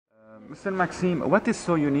Mr. Maxim, what is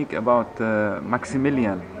so unique about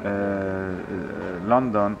Maximilian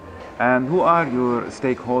London, and who are your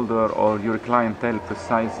stakeholder or your clientele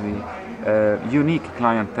precisely? Unique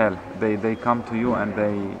clientele. They come to you and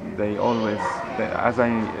they always, as I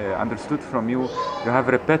understood from you, you have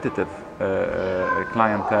repetitive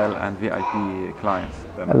clientele and VIP clients.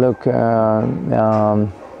 Look,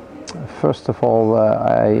 first of all,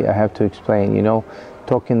 I have to explain, you know,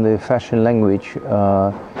 talking the fashion language,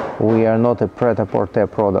 we are not a pret-a-porter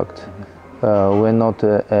product. We're not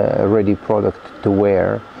a ready product to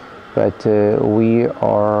wear, but we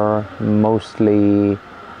are mostly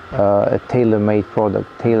a tailor-made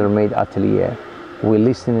product, tailor-made atelier. We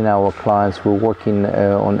listen in our clients, we're working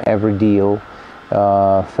on every deal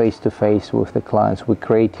face-to-face with the clients. We're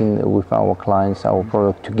creating with our clients our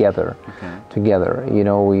product together. Okay. Together, you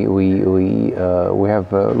know, we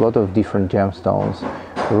have a lot of different gemstones,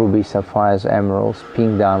 rubies, sapphires, emeralds,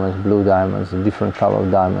 pink diamonds, blue diamonds, different color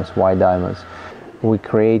diamonds, white diamonds. We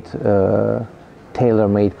create a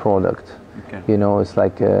tailor-made product. Okay. You know, it's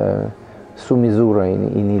like su misura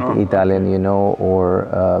in Italian, you know,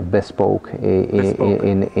 or bespoke,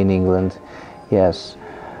 in England. Yes.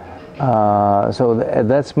 So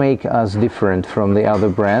that's make us different from the other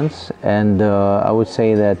brands, and I would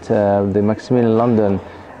say that the Maximilian London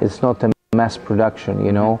is not a mass production,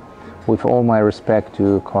 you know. With all my respect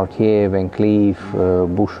to Cartier, Van Cleef,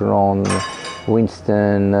 Boucheron,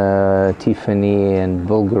 Winston, Tiffany and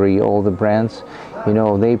Bulgari, all the brands, you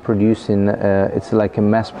know, they produce in, it's like a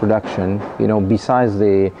mass production, you know. Besides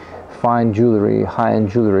the fine jewelry, high-end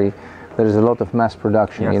jewelry, there is a lot of mass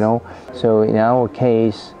production, yes. You know. So in our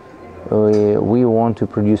case, we want to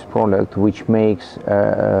produce product which makes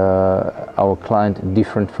our client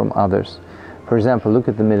different from others. For example, look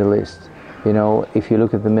at the Middle East. You know, if you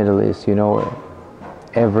look at the Middle East, you know,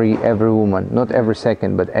 every woman, not every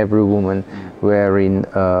second, but every woman wearing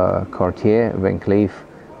Cartier, Van Cleef,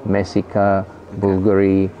 Messika,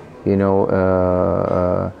 Bulgari, you know,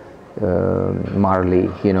 Marley,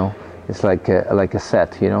 you know. It's like a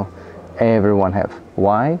set, you know. Everyone have.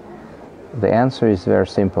 Why? The answer is very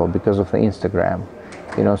simple, because of the Instagram.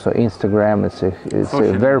 You know, so Instagram, it's a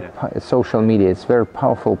very social media. It's a very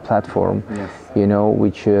powerful platform, yes. You know,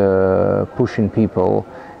 which pushing people,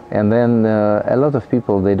 and then a lot of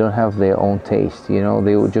people, they don't have their own taste. You know,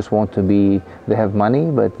 they just want to be. They have money,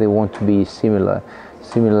 but they want to be similar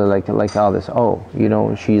like others. Oh, you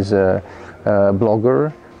know, she's a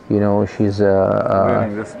blogger. You know, she's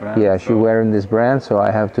wearing this brand. Yeah, she's wearing this brand, so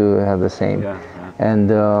I have to have the same. Yeah.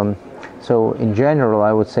 And so in general,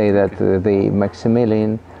 I would say that the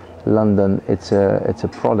Maximilian London, it's a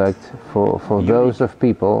product for those of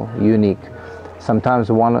people, unique,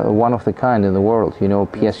 sometimes one of the kind in the world, you know,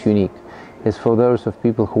 pièce unique. It's for those of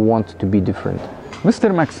people who want to be different.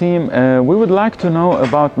 Mr. Maxim, we would like to know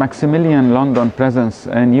about Maximilian London presence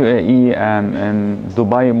in UAE and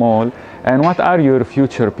Dubai Mall, and what are your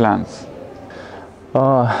future plans?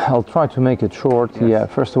 I'll try to make it short. Yes. Yeah,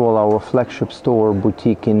 first of all, our flagship store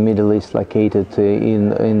boutique in Middle East, located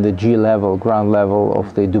in the G level, ground level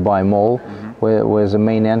of the Dubai Mall, where's the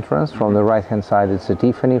main entrance. From the right hand side it's a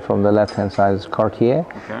Tiffany, from the left hand side is Cartier.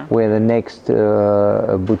 Okay. We're the next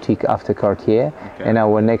boutique after Cartier, okay. And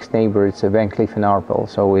our next neighbor is Van Cleef and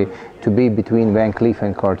Arpels. So to be between Van Cleef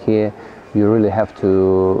and Cartier, you really have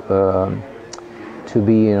to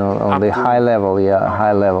be, you know, on the high level,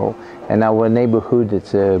 high level. And our neighborhood,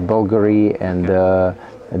 it's Bulgari and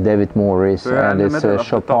David Morris, so and it's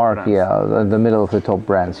Chopard, in the middle of the top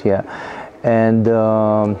brands, yeah. And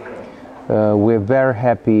we're very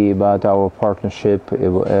happy about our partnership,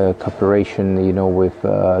 cooperation, you know, with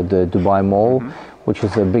the Dubai Mall, which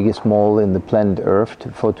is the biggest mall in the planet Earth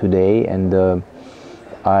for today, and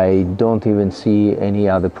I don't even see any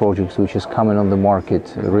other projects which is coming on the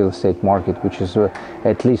market, real estate market, which is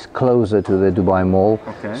at least closer to the Dubai Mall.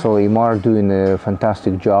 Okay. So Imar doing a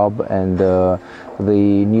fantastic job, and the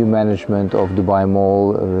new management of Dubai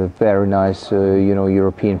Mall, very nice, you know,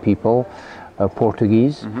 European people,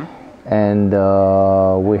 Portuguese, and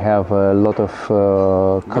we have a lot of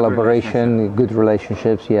collaboration, good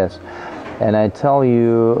relationships, yes. And I tell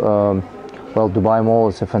you, well, Dubai Mall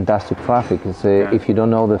is a fantastic traffic. It's if you don't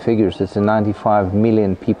know the figures, it's 95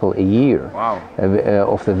 million people a year. Wow.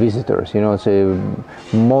 Of the visitors. You know,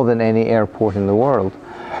 it's more than any airport in the world.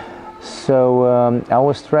 So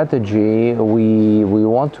our strategy, we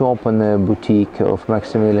want to open a boutique of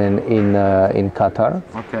Maximilian in Qatar.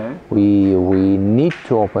 Okay. We need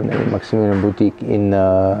to open a Maximilian boutique in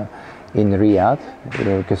Riyadh, you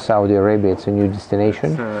know, because Saudi Arabia, it's a new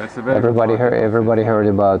destination. It's a everybody heard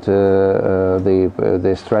about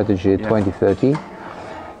the strategy, yes. 2030,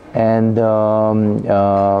 And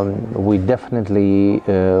we definitely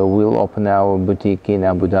will open our boutique in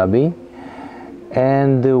Abu Dhabi,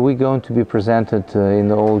 and we're going to be presented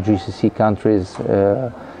in all GCC countries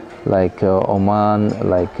like Oman,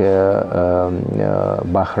 like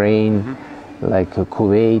Bahrain, like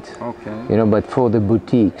Kuwait. Okay. You know, but for the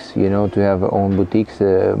boutiques, you know, to have our own boutiques,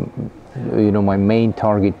 you know, my main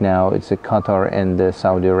target now is Qatar and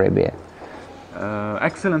Saudi Arabia.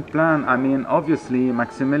 Excellent plan. I mean, obviously,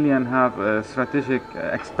 Maximilian have a strategic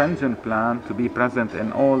expansion plan to be present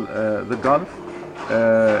in all the Gulf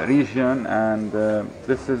region, and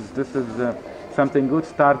this is something good.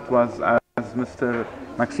 Start was, as Mr.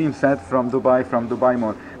 Maxim said, from Dubai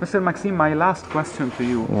Mall. Mr. Maxim, my last question to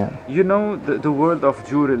you. Yeah. You know the world of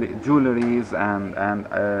jewelries and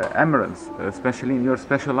emeralds, especially in your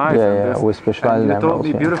specialized. Yeah, we specialize in emeralds. You told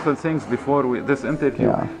me yeah. beautiful things before this interview,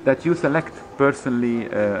 Yeah. that you select personally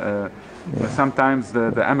sometimes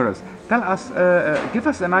the emeralds. Tell us, give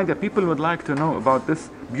us an idea. People would like to know about this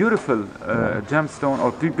beautiful gemstone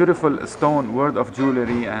or beautiful stone, world of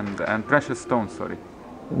jewelry and precious stones. Sorry.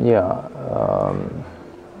 Yeah.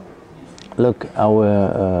 Look,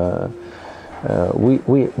 our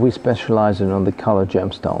we specialize in the color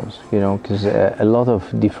gemstones, you know, because a lot of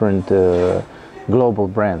different global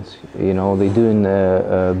brands, you know, they do in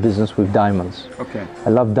business with diamonds. Okay. I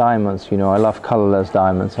love diamonds, you know, I love colorless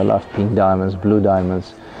diamonds, I love pink diamonds, blue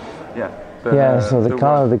diamonds. Yeah. So the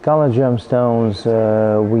color gemstones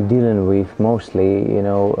we're dealing with mostly, you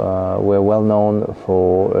know, we're well known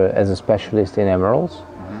for as a specialist in emeralds.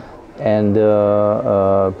 And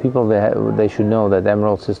people, they should know that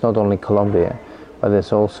emeralds is not only Colombia, but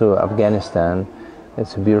there's also Afghanistan.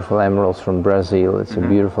 It's a beautiful emeralds from Brazil. It's a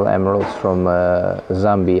beautiful emeralds from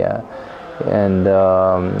Zambia, and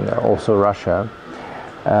also Russia.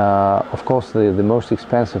 Of course, the most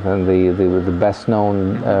expensive and the best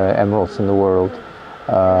known emeralds in the world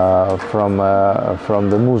from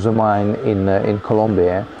the Musa mine in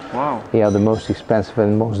Colombia. Wow. Yeah, the most expensive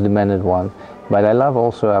and most demanded one. But I love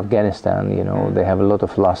also Afghanistan, you know, they have a lot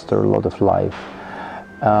of luster, a lot of life.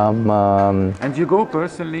 And you go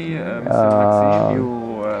personally, Mr. Maxim,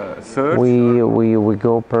 you search? We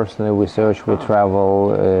go personally, we search, we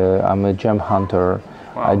travel. I'm a gem hunter.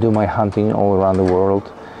 Wow. I do my hunting all around the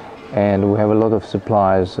world. And we have a lot of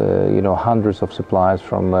supplies, you know, hundreds of supplies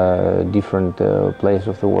from different places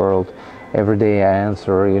of the world. Every day I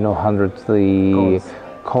answer, you know, hundreds the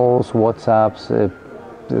calls, WhatsApps,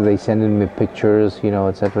 they send me pictures, you know,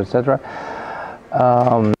 etc., etc.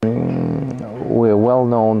 We're well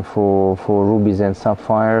known for rubies and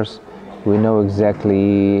sapphires. We know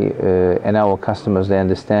exactly, and our customers, they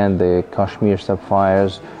understand the Kashmir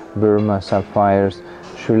sapphires, Burma sapphires,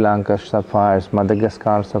 Sri Lanka sapphires,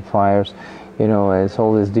 Madagascar sapphires. You know, it's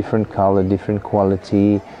all this different color, different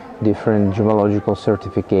quality, different gemological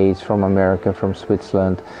certificates from America, from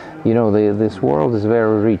Switzerland. You know, this world is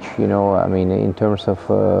very rich, you know, I mean, in terms of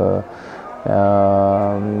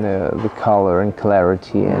the color and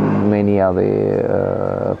clarity and many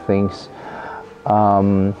other things.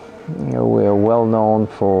 You know, we are well known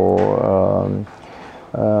for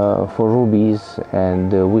rubies,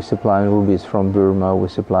 and we supply rubies from Burma, we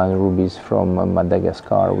supply rubies from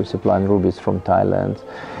Madagascar, we supply rubies from Thailand,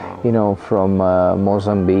 you know, from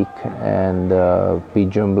Mozambique, and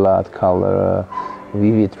pigeon blood color,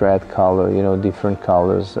 vivid red color, you know, different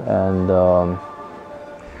colors. And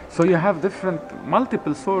so you have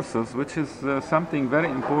multiple sources, which is something very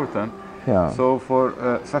important. yeah. So for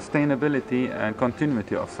sustainability and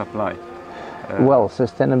continuity of supply. Well,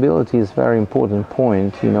 sustainability is a very important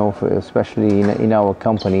point, you know, especially in our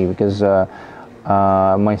company, because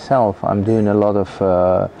myself, I'm doing a lot of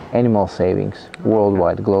animal savings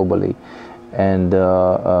worldwide, globally, and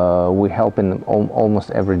we're helping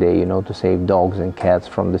almost every day, you know, to save dogs and cats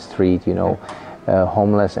from the street, you know,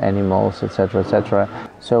 homeless animals, etc., etc.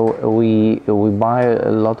 So we buy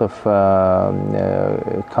a lot of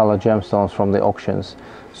color gemstones from the auctions,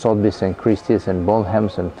 Sotheby's and Christie's and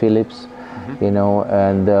Bonhams and Phillips. You know,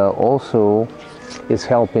 and also it's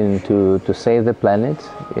helping to save the planet,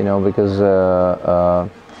 you know, because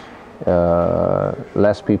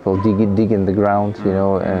less people dig in the ground, you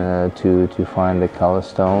know, to find the color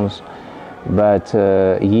stones. But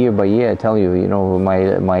year by year, I tell you, you know,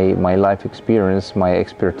 my life experience, my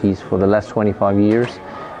expertise for the last 25 years,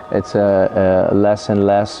 it's less and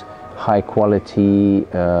less high quality,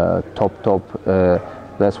 top.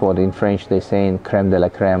 That's what in French they say in crème de la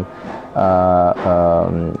crème.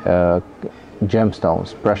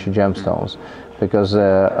 Gemstones, precious gemstones, because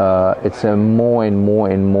it's more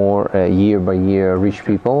and more year by year rich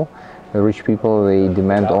people. The rich people, they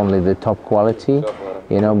demand only the top quality,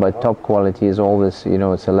 but top quality is always,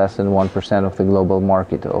 it's a less than 1% of the global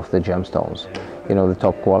market of the gemstones, the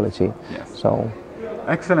top quality. Yes. So.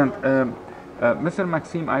 Excellent. Mr.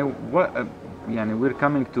 Maxim, we're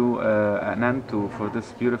coming to an end for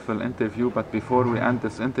this beautiful interview, but before we end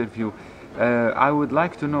this interview, I would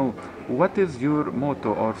like to know, what is your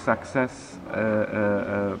motto or success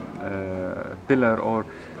pillar, or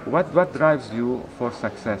what drives you for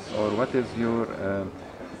success, or what is your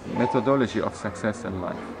methodology of success in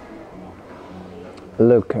life?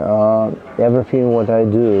 Look, everything what I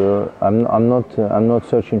do, I'm not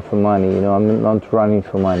searching for money. I'm not running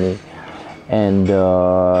for money, and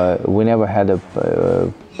we never had a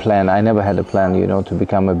plan. I never had a plan, to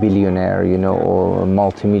become a billionaire, or a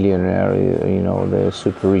multimillionaire, the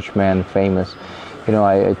super rich man, famous.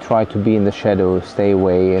 I try to be in the shadow, stay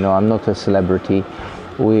away. I'm not a celebrity.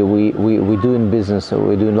 We do in business.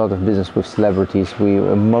 We do a lot of business with celebrities.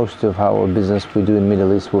 Most of our business we do in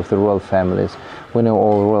Middle East with the royal families. We know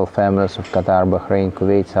all the royal families of Qatar, Bahrain,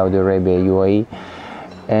 Kuwait, Saudi Arabia, UAE,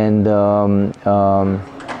 and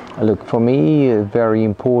look, for me, very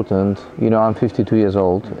important. I'm 52 years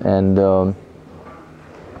old, and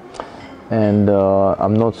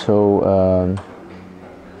I'm not so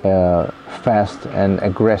fast and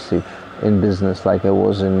aggressive in business like I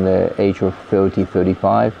was in the age of 30,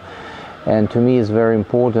 35. And to me, it's very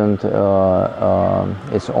important.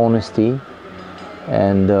 It's honesty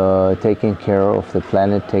and taking care of the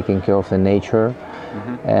planet, taking care of the nature,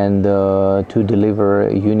 and to deliver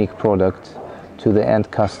a unique product to the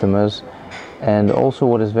end customers. And also,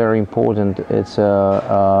 what is very important, it's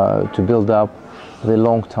to build up the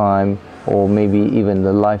long time or maybe even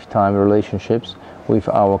the lifetime relationships with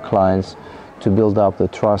our clients, to build up the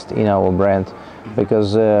trust in our brand,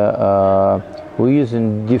 because we're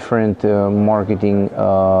using different marketing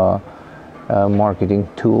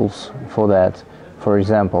tools for that. For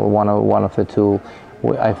example, one of the tools,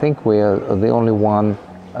 I think we're the only one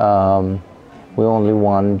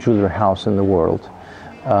jewelry house in the world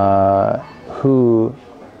who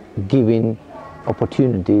giving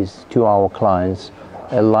opportunities to our clients,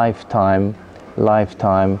 a lifetime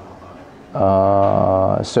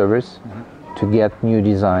service to get new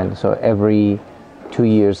design. So every 2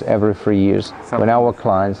 years, every 3 years, when our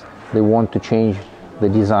clients, they want to change the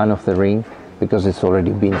design of the ring because it's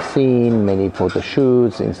already been seen, many photo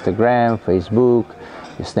shoots, Instagram, Facebook,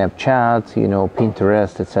 Snapchat,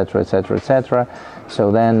 Pinterest, etc., etc., etc.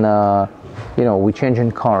 So then, we change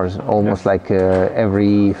in cars almost like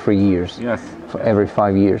every 3 years, every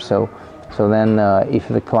 5 years. So then, if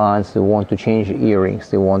the clients, they want to change the earrings,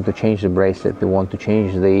 they want to change the bracelet, they want to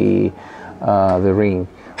change the ring,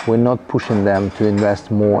 we're not pushing them to invest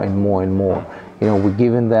more and more and more. We're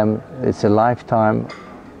giving them, it's a lifetime,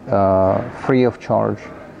 free of charge.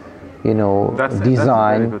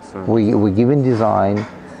 Design. We're giving design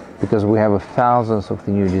because we have thousands of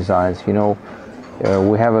the new designs. We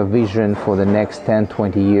have a vision for the next 10,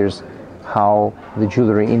 20 years, how the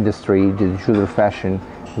jewelry industry, the jewelry fashion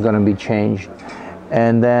is going to be changed.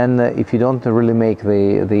 And then if you don't really make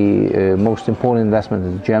the most important investment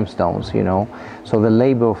in gemstones, so the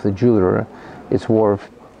labor of the jeweler, it's worth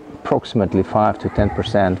approximately 5 to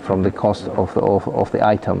 10% from the cost of the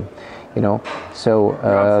item. So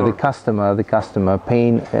the customer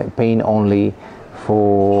paying only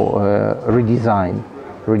for redesign.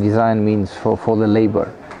 Redesign means for the labor,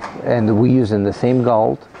 and we use in the same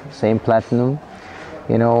gold, same platinum.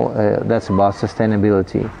 That's about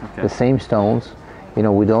sustainability. Okay. The same stones.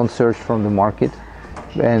 We don't search from the market,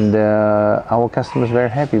 and our customers are very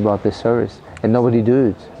happy about this service. And nobody do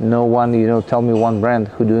it. No one, tell me one brand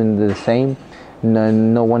who doing the same.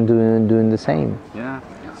 No one doing the same. Yeah.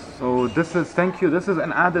 So thank you. This is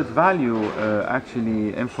an added value,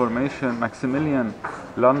 actually, information. Maximilian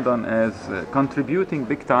London is contributing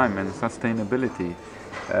big time in sustainability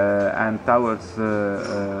and towards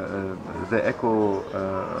the eco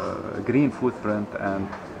green footprint, and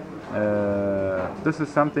this is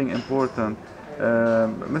something important.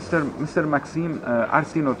 Mr. Maxim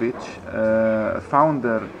Artsinovich,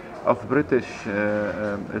 founder of British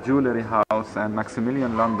Jewellery House and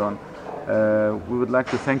Maximilian London, we would like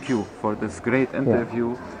to thank you for this great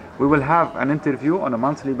interview. Yeah. We will have an interview on a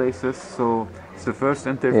monthly basis, so it's the first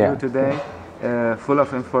interview today, full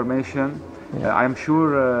of information. I'm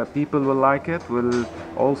sure people will like it. We'll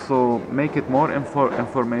also make it more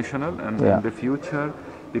informational in the future,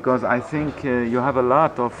 because I think you have a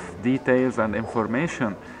lot of details and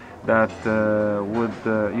information that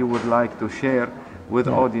you would like to share with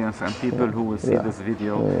audience and people who will see this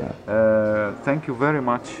video. Thank you very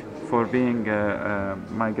much for being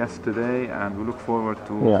my guest today, and we look forward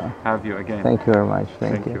to Yeah. have you again. Thank you very much.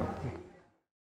 Thank you. you.